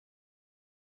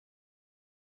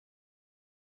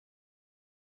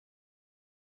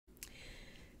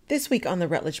This week on the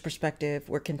Rutledge Perspective,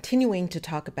 we're continuing to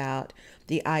talk about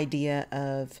the idea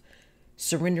of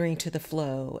surrendering to the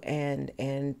flow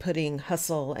and putting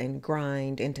hustle and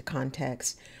grind into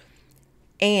context.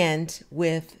 And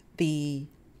with the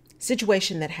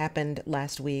situation that happened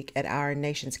last week at our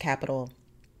nation's capital,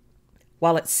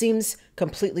 while it seems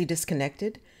completely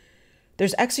disconnected,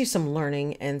 there's actually some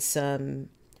learning and some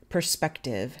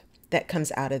perspective that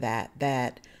comes out of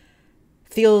that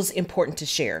feels important to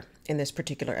share in this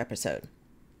particular episode.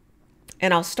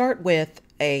 And I'll start with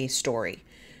a story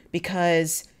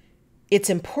because it's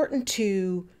important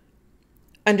to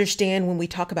understand when we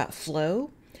talk about flow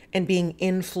and being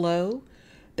in flow,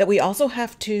 that we also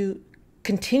have to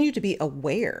continue to be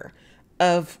aware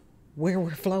of where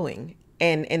we're flowing.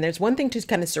 And there's one thing to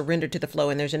kind of surrender to the flow,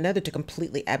 and there's another to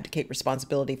completely abdicate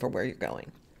responsibility for where you're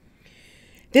going.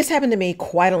 This happened to me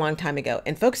quite a long time ago,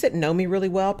 and folks that know me really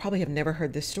well probably have never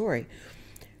heard this story.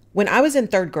 When I was in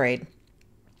third grade,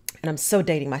 and I'm so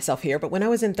dating myself here, but when I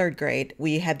was in third grade,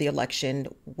 we had the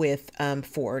election with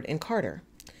Ford and Carter.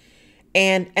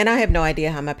 And I have no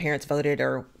idea how my parents voted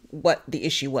or what the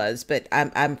issue was, but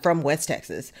I'm from West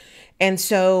Texas. And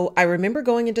so I remember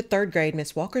going into third grade,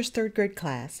 Miss Walker's third grade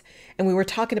class, and we were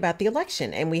talking about the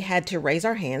election, and we had to raise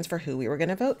our hands for who we were going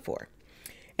to vote for.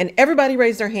 And everybody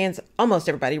raised their hands, almost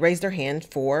everybody raised their hand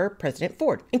for President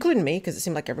Ford, including me, because it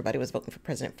seemed like everybody was voting for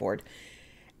President Ford.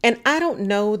 And I don't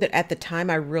know that at the time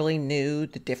I really knew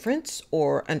the difference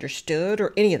or understood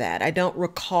or any of that. I don't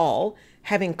recall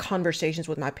having conversations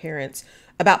with my parents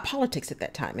about politics at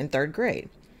that time in third grade.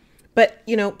 But,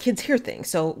 you know, kids hear things.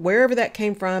 So wherever that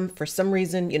came from, for some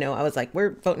reason, you know, I was like,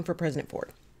 we're voting for President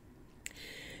Ford.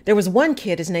 There was one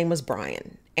kid, his name was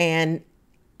Brian. And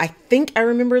I think I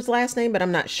remember his last name, but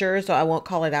I'm not sure, so I won't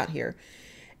call it out here.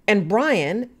 And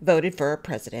Brian voted for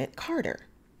President Carter.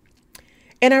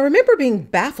 And I remember being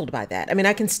baffled by that. I mean,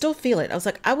 I can still feel it.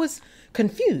 I was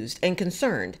confused and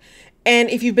concerned.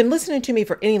 And if you've been listening to me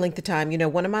for any length of time, you know,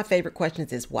 one of my favorite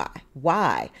questions is why?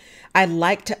 Why? I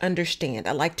like to understand.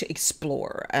 I like to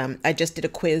explore. I just did a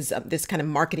quiz of this kind of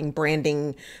marketing,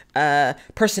 branding,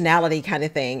 personality kind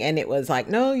of thing. And it was like,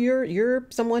 no, you're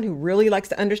someone who really likes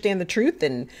to understand the truth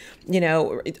and, you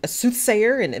know, a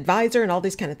soothsayer and advisor and all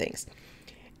these kind of things.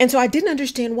 And so I didn't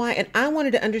understand why. And I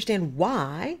wanted to understand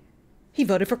why he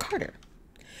voted for Carter.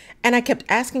 And I kept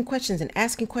asking questions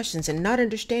and not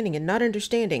understanding.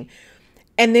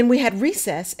 And then we had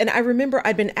recess. And I remember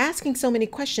I'd been asking so many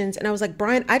questions and I was like,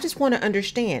 Brian, I just want to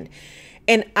understand.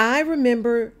 And I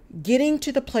remember getting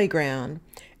to the playground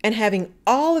and having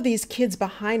all of these kids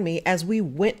behind me as we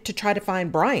went to try to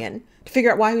find Brian to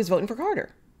figure out why he was voting for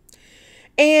Carter.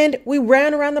 And we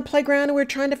ran around the playground and we were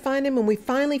trying to find him, and we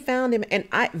finally found him. And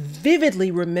I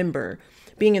vividly remember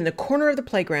being in the corner of the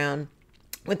playground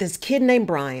with this kid named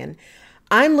Brian.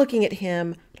 I'm looking at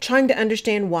him, trying to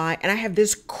understand why, and I have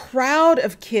this crowd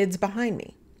of kids behind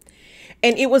me.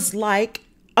 And it was like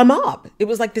a mob. It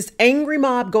was like this angry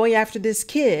mob going after this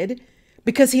kid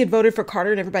because he had voted for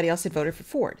Carter and everybody else had voted for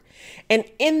Ford. And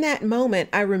in that moment,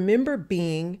 I remember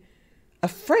being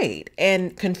afraid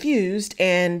and confused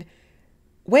and,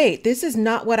 wait, this is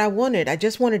not what I wanted. I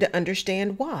just wanted to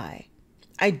understand why.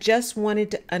 I just wanted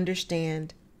to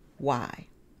understand why.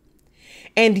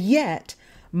 And yet,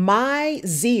 my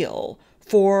zeal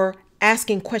for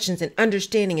asking questions and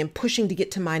understanding and pushing to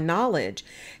get to my knowledge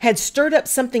had stirred up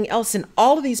something else in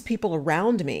all of these people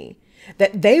around me,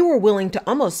 that they were willing to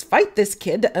almost fight this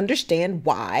kid to understand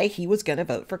why he was going to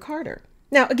vote for Carter.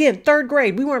 Now, again, third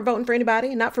grade, we weren't voting for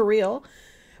anybody, not for real,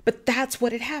 but that's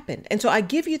what had happened. And so I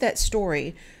give you that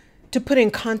story to put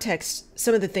in context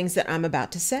some of the things that I'm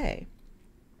about to say.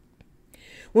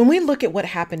 When we look at what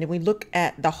happened and we look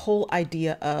at the whole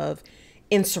idea of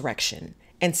insurrection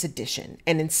and sedition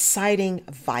and inciting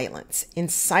violence,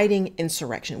 inciting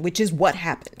insurrection, which is what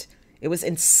happened. It was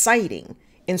inciting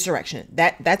insurrection.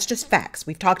 That's just facts.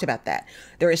 We've talked about that.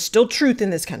 There is still truth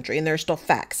in this country and there are still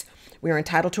facts. We are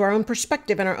entitled to our own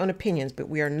perspective and our own opinions, but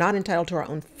we are not entitled to our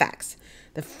own facts.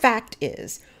 The fact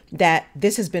is that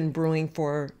this has been brewing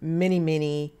for many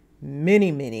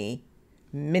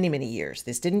years.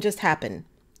 This didn't just happen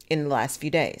in the last few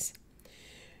days.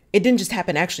 It didn't just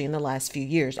happen actually in the last few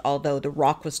years, although the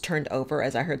rock was turned over,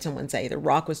 as I heard someone say, the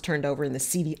rock was turned over and the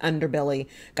seedy underbelly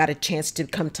got a chance to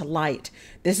come to light.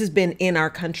 This has been in our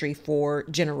country for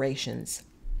generations.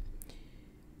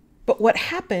 But what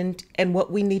happened and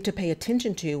what we need to pay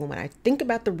attention to when I think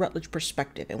about the Rutledge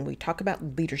perspective and we talk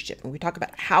about leadership and we talk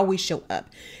about how we show up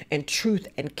and truth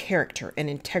and character and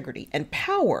integrity and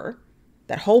power,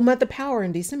 that whole month of power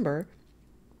in December,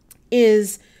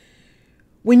 is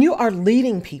when you are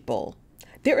leading people,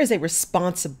 there is a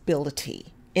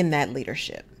responsibility in that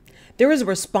leadership. There is a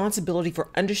responsibility for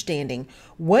understanding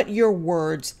what your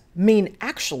words mean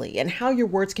actually and how your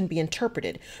words can be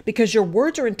interpreted, because your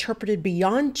words are interpreted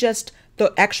beyond just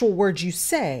the actual words you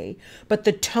say, but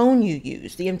the tone you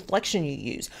use, the inflection you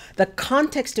use, the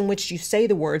context in which you say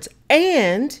the words,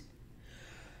 and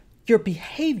your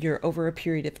behavior over a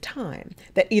period of time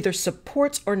that either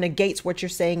supports or negates what you're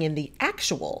saying in the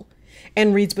actual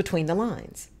and reads between the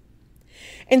lines.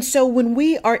 And so when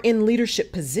we are in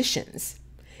leadership positions,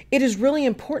 it is really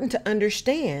important to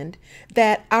understand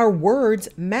that our words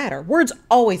matter. Words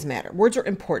always matter. Words are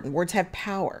important. Words have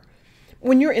power.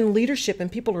 When you're in leadership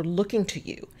and people are looking to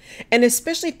you, and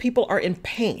especially if people are in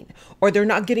pain or they're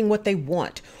not getting what they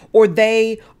want, or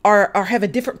they are have a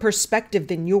different perspective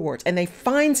than yours, and they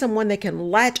find someone they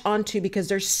can latch onto because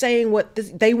they're saying what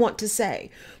they want to say.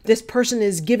 This person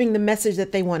is giving the message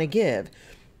that they want to give.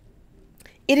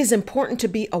 It is important to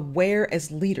be aware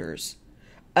as leaders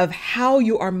of how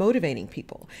you are motivating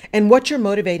people and what you're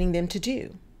motivating them to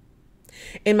do.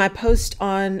 In my post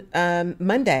on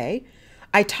Monday,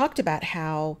 I talked about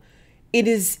how it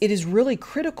is really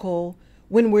critical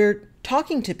when we're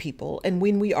talking to people and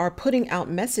when we are putting out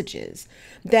messages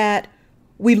that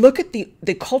we look at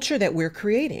the culture that we're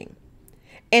creating,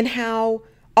 and how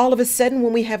all of a sudden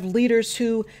when we have leaders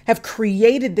who have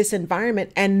created this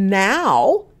environment and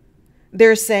now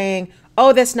they're saying,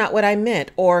 oh, that's not what I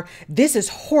meant, or this is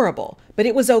horrible, but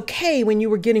it was okay when you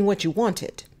were getting what you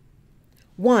wanted.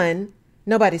 One,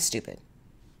 nobody's stupid.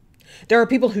 There are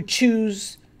people who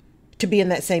choose to be in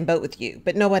that same boat with you,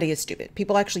 but nobody is stupid.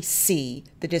 People actually see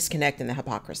the disconnect and the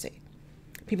hypocrisy.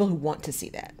 People who want to see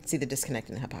that, see the disconnect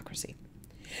and the hypocrisy.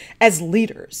 As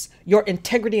leaders, your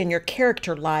integrity and your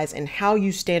character lies in how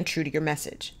you stand true to your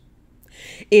message.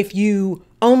 If you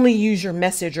only use your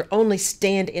message or only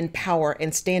stand in power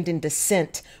and stand in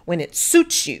dissent when it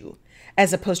suits you,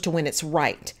 as opposed to when it's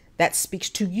right, that speaks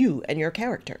to you and your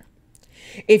character.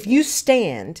 If you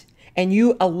stand and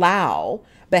you allow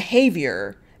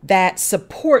behavior that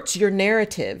supports your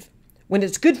narrative when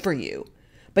it's good for you,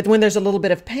 but when there's a little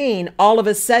bit of pain, all of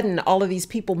a sudden, all of these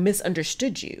people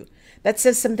misunderstood you, that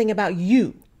says something about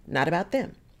you, not about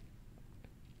them.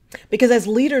 Because as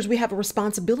leaders, we have a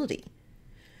responsibility.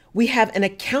 We have an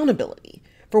accountability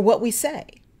for what we say.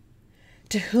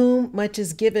 To whom much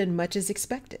is given, much is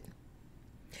expected.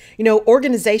 You know,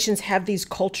 organizations have these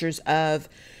cultures of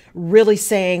really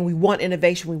saying, we want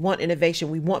innovation, we want innovation,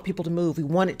 we want people to move, we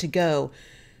want it to go,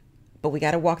 but we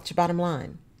got to walk the bottom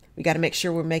line. We got to make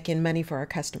sure we're making money for our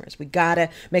customers. We got to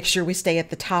make sure we stay at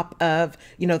the top of,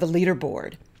 the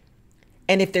leaderboard.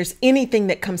 And if there's anything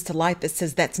that comes to light that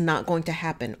says that's not going to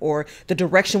happen, or the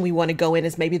direction we want to go in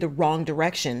is maybe the wrong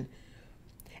direction,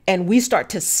 and we start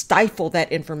to stifle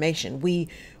that information,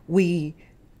 we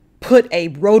put a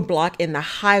roadblock in the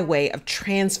highway of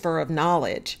transfer of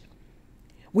knowledge,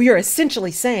 we are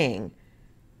essentially saying,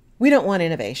 we don't want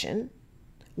innovation.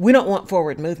 We don't want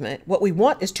forward movement. What we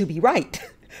want is to be right.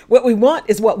 What we want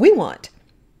is what we want.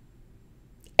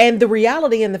 And the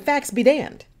reality and the facts be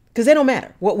damned, because they don't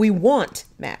matter. What we want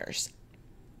matters.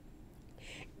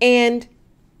 And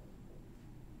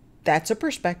that's a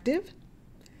perspective,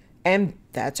 and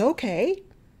that's okay,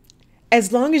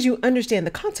 as long as you understand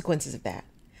the consequences of that.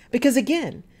 Because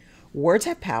again, words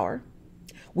have power.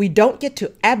 We don't get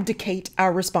to abdicate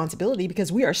our responsibility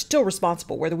because we are still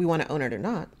responsible whether we want to own it or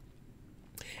not.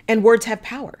 And words have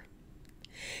power.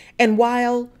 And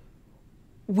while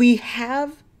we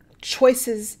have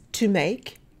choices to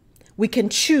make, we can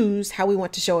choose how we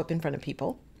want to show up in front of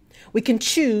people. We can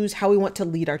choose how we want to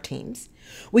lead our teams.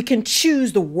 We can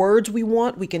choose the words we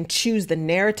want. We can choose the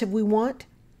narrative we want.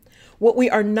 What we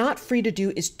are not free to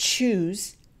do is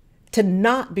choose to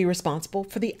not be responsible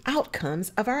for the outcomes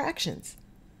of our actions.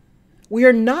 We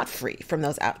are not free from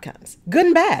those outcomes, good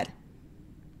and bad.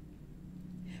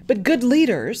 But good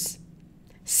leaders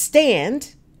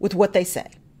stand with what they say.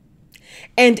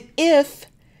 And if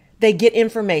they get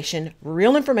information,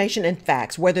 real information and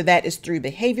facts, whether that is through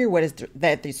behavior,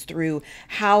 that is through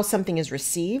how something is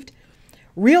received,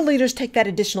 real leaders take that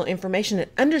additional information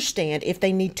and understand if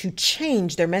they need to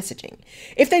change their messaging,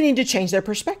 if they need to change their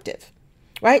perspective.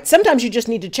 Right? Sometimes you just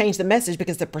need to change the message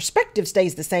because the perspective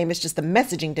stays the same. It's just the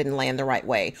messaging didn't land the right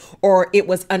way, or it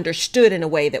was understood in a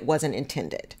way that wasn't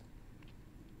intended.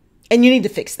 And you need to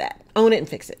fix that. Own it and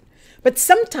fix it. But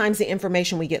sometimes the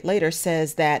information we get later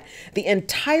says that the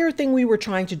entire thing we were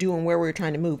trying to do and where we were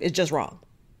trying to move is just wrong.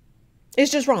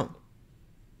 It's just wrong.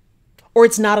 Or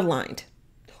it's not aligned.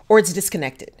 Or it's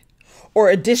disconnected.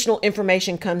 Or additional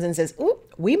information comes and says, ooh,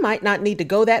 we might not need to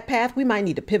go that path. We might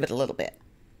need to pivot a little bit.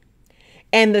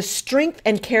 And the strength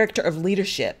and character of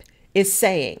leadership is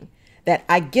saying that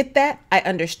I get that, I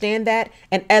understand that,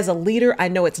 and as a leader, I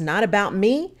know it's not about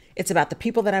me, it's about the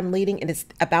people that I'm leading, and it's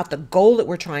about the goal that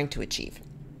we're trying to achieve.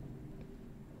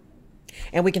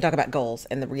 And we can talk about goals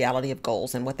and the reality of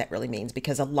goals and what that really means,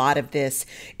 because a lot of this,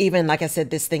 even like I said,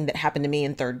 this thing that happened to me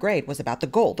in third grade was about the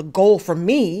goal. The goal for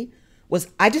me was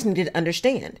I just needed to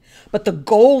understand. But the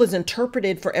goal is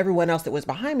interpreted for everyone else that was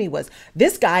behind me was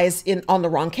this guy is on the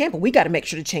wrong camp, and we got to make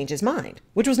sure to change his mind,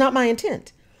 which was not my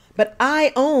intent. But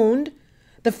I owned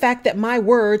the fact that my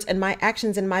words and my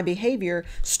actions and my behavior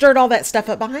stirred all that stuff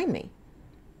up behind me.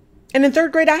 And in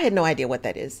third grade, I had no idea what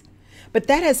that is. But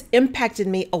that has impacted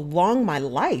me along my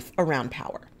life around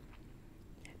power.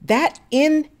 That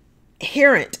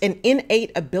inherent and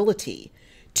innate ability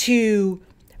to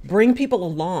bring people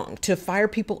along, to fire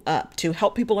people up, to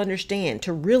help people understand,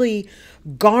 to really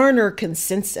garner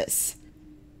consensus.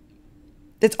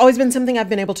 That's always been something I've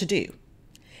been able to do.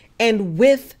 And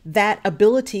with that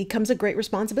ability comes a great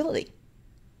responsibility.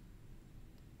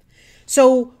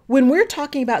 So when we're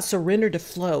talking about surrender to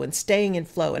flow and staying in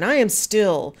flow, and I am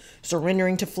still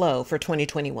surrendering to flow for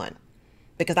 2021,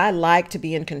 because I like to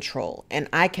be in control, and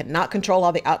I cannot control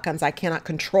all the outcomes. I cannot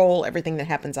control everything that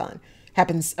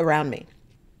happens around me.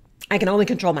 I can only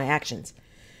control my actions.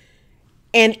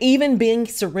 And even being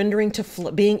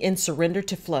in surrender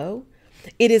to flow,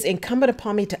 it is incumbent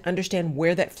upon me to understand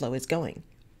where that flow is going.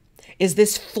 Is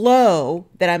this flow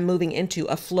that I'm moving into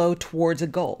a flow towards a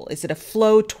goal? Is it a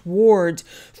flow towards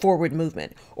forward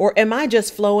movement? Or am I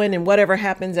just flowing and whatever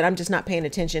happens and I'm just not paying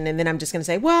attention, and then I'm just going to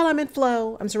say, well, I'm in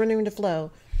flow, I'm surrendering to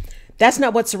flow. That's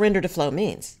not what surrender to flow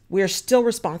means. We are still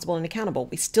responsible and accountable.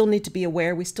 We still need to be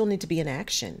aware. We still need to be in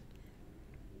action.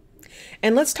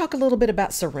 And let's talk a little bit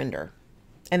about surrender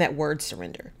and that word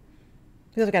surrender,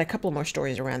 because I've got a couple more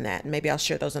stories around that, and maybe I'll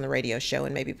share those on the radio show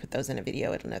and maybe put those in a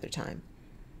video at another time.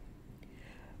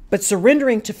 But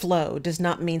surrendering to flow does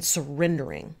not mean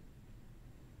surrendering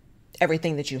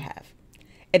everything that you have.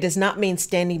 It does not mean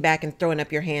standing back and throwing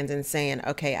up your hands and saying,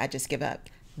 okay, I just give up.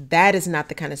 That is not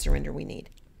the kind of surrender we need.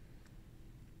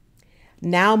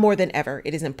 Now more than ever,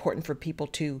 it is important for people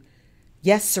to,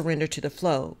 yes, surrender to the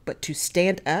flow, but to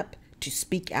stand up, to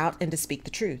speak out, and to speak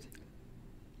the truth.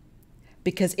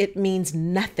 Because it means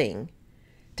nothing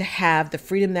to have the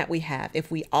freedom that we have if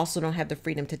we also don't have the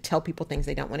freedom to tell people things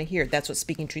they don't want to hear. That's what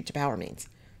speaking truth to power means.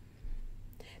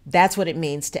 That's what it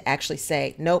means to actually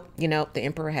say, nope, the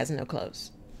emperor has no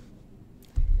clothes,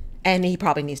 and he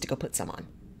probably needs to go put some on.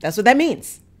 That's what that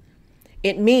means.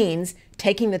 It means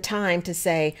taking the time to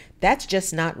say, that's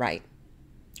just not right.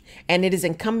 And it is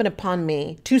incumbent upon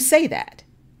me to say that.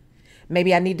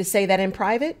 Maybe I need to say that in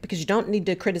private, because you don't need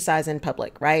to criticize in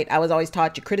public, right? I was always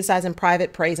taught you criticize in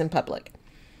private, praise in public.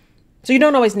 So you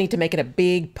don't always need to make it a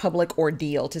big public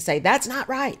ordeal to say that's not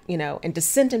right, and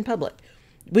dissent in public.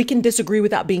 We can disagree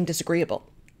without being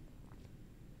disagreeable.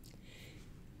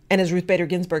 And as Ruth Bader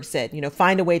Ginsburg said,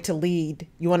 find a way to lead.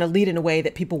 You want to lead in a way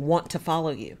that people want to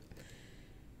follow you.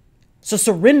 So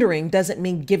surrendering doesn't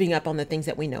mean giving up on the things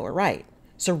that we know are right.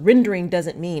 Surrendering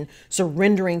doesn't mean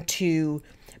surrendering to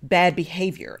bad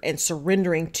behavior and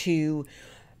surrendering to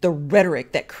the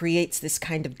rhetoric that creates this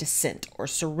kind of dissent, or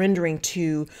surrendering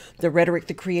to the rhetoric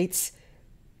that creates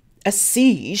a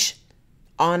siege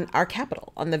on our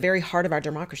capital, on the very heart of our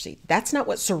democracy. That's not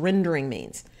what surrendering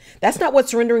means. That's not what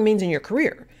surrendering means in your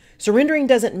career. Surrendering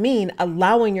doesn't mean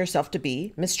allowing yourself to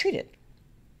be mistreated.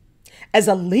 As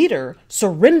a leader,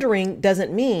 surrendering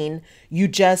doesn't mean you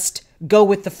just go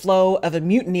with the flow of a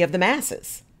mutiny of the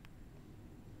masses.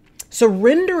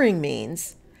 Surrendering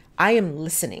means I am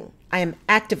listening. I am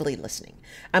actively listening.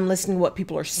 I'm listening to what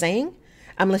people are saying.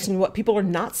 I'm listening to what people are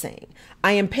not saying.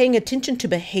 I am paying attention to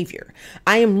behavior.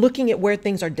 I am looking at where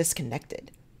things are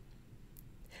disconnected.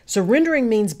 Surrendering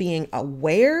means being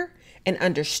aware and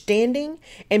understanding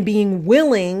and being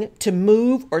willing to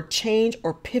move or change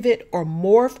or pivot or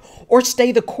morph or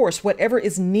stay the course, whatever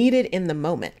is needed in the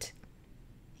moment.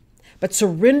 But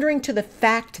surrendering to the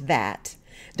fact that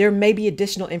there may be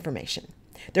additional information.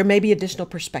 There may be additional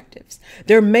perspectives.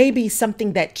 There may be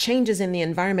something that changes in the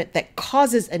environment that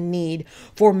causes a need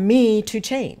for me to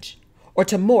change or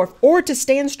to morph or to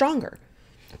stand stronger.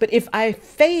 But if I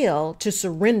fail to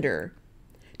surrender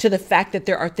to the fact that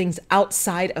there are things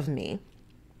outside of me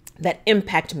that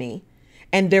impact me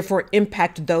and therefore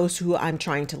impact those who I'm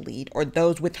trying to lead or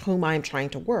those with whom I'm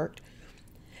trying to work,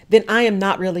 then I am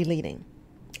not really leading.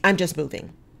 I'm just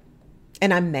moving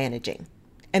and I'm managing.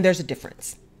 And there's a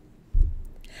difference.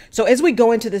 So as we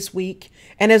go into this week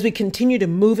and as we continue to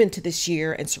move into this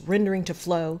year and surrendering to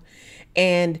flow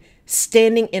and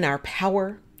standing in our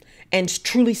power and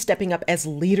truly stepping up as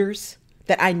leaders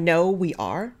that I know we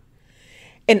are,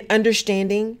 and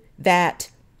understanding that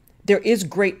there is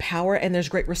great power and there's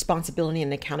great responsibility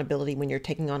and accountability when you're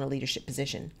taking on a leadership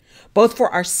position, both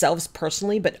for ourselves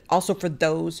personally, but also for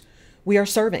those we are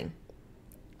serving.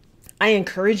 I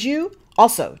encourage you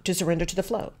also to surrender to the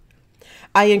flow.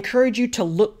 I encourage you to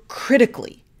look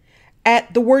critically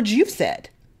at the words you've said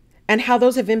and how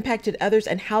those have impacted others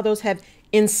and how those have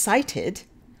incited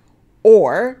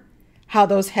or how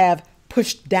those have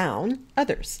pushed down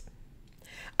others.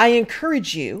 I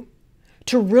encourage you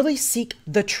to really seek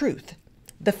the truth,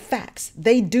 the facts.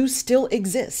 They do still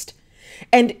exist.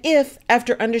 And if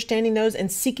after understanding those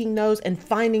and seeking those and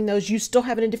finding those, you still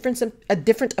have a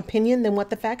different opinion than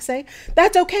what the facts say,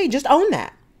 that's okay. Just own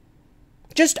that.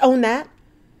 Just own that.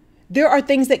 There are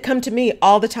things that come to me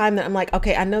all the time that I'm like,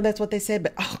 okay, I know that's what they said,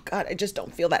 but oh God, I just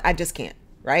don't feel that. I just can't,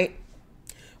 right?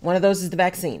 One of those is the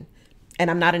vaccine. And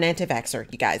I'm not an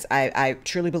anti-vaxxer, you guys. I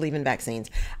truly believe in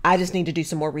vaccines. I just need to do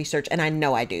some more research, and I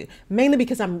know I do, mainly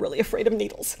because I'm really afraid of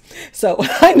needles. So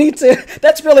I need to,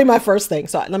 that's really my first thing.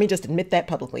 So let me just admit that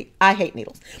publicly. I hate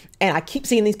needles. And I keep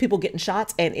seeing these people getting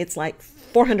shots, and it's like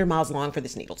 400 miles long for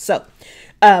this needle. So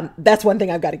that's one thing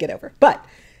I've got to get over. But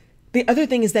the other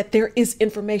thing is that there is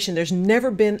information. There's never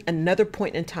been another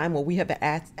point in time where we have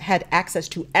had access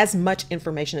to as much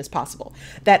information as possible.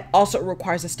 That also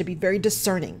requires us to be very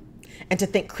discerning and to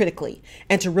think critically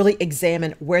and to really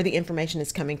examine where the information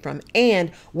is coming from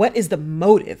and what is the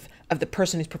motive of the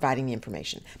person who's providing the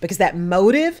information, because that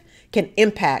motive can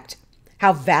impact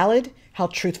how valid, how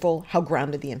truthful, how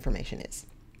grounded the information is.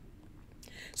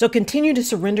 So continue to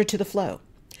surrender to the flow.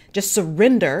 Just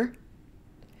surrender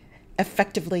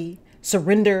effectively,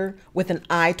 surrender with an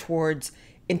eye towards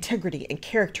integrity and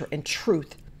character and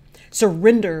truth.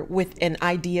 Surrender with an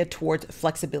idea towards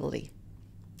flexibility.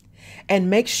 And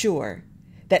make sure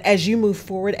that as you move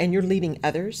forward and you're leading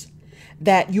others,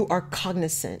 that you are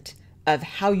cognizant of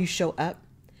how you show up,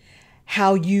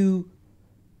 how you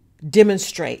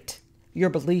demonstrate your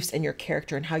beliefs and your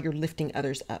character, and how you're lifting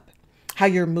others up, how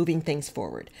you're moving things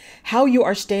forward, how you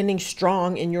are standing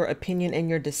strong in your opinion and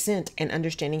your dissent, and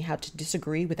understanding how to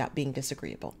disagree without being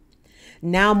disagreeable.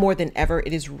 Now more than ever,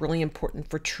 it is really important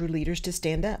for true leaders to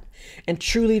stand up. And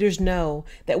true leaders know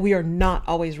that we are not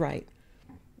always right.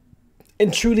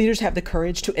 And true leaders have the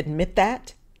courage to admit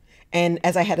that. And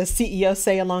as I had a CEO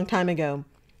say a long time ago,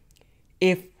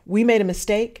 if we made a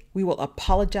mistake, we will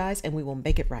apologize and we will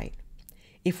make it right.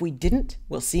 If we didn't,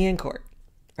 we'll see you in court,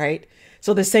 right?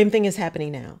 So the same thing is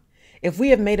happening now. If we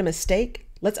have made a mistake,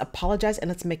 let's apologize and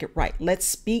let's make it right. Let's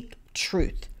speak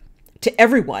truth to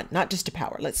everyone, not just to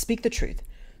power. Let's speak the truth.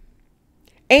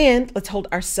 And let's hold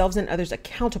ourselves and others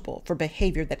accountable for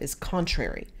behavior that is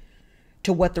contrary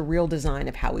to what the real design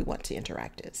of how we want to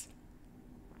interact is.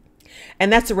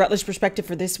 And that's the Rutledge perspective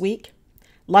for this week.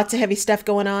 Lots of heavy stuff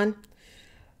going on,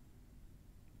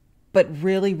 but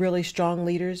really, really strong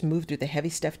leaders move through the heavy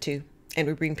stuff too. And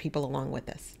we bring people along with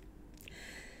us.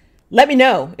 Let me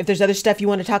know if there's other stuff you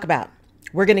want to talk about.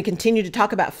 We're going to continue to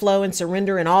talk about flow and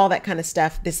surrender and all that kind of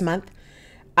stuff this month.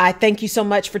 I thank you so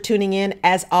much for tuning in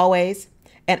as always,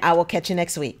 and I will catch you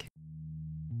next week.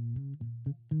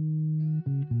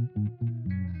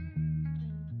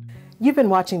 You've been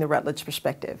watching The Rutledge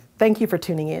Perspective. Thank you for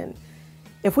tuning in.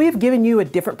 If we have given you a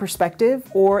different perspective,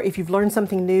 or if you've learned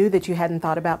something new that you hadn't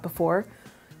thought about before,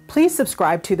 please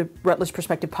subscribe to the Rutledge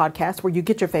Perspective podcast where you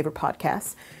get your favorite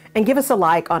podcasts, and give us a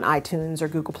like on iTunes or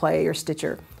Google Play or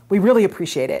Stitcher. We really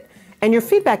appreciate it. And your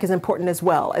feedback is important as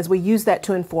well, as we use that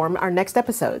to inform our next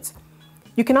episodes.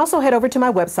 You can also head over to my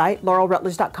website,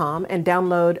 laurelrutledge.com, and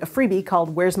download a freebie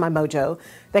called Where's My Mojo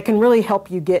that can really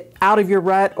help you get out of your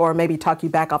rut or maybe talk you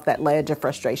back off that ledge of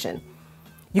frustration.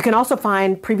 You can also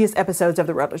find previous episodes of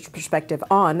The Rutledge Perspective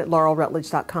on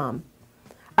laurelrutledge.com.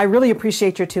 I really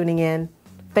appreciate your tuning in.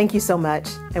 Thank you so much,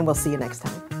 and we'll see you next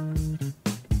time.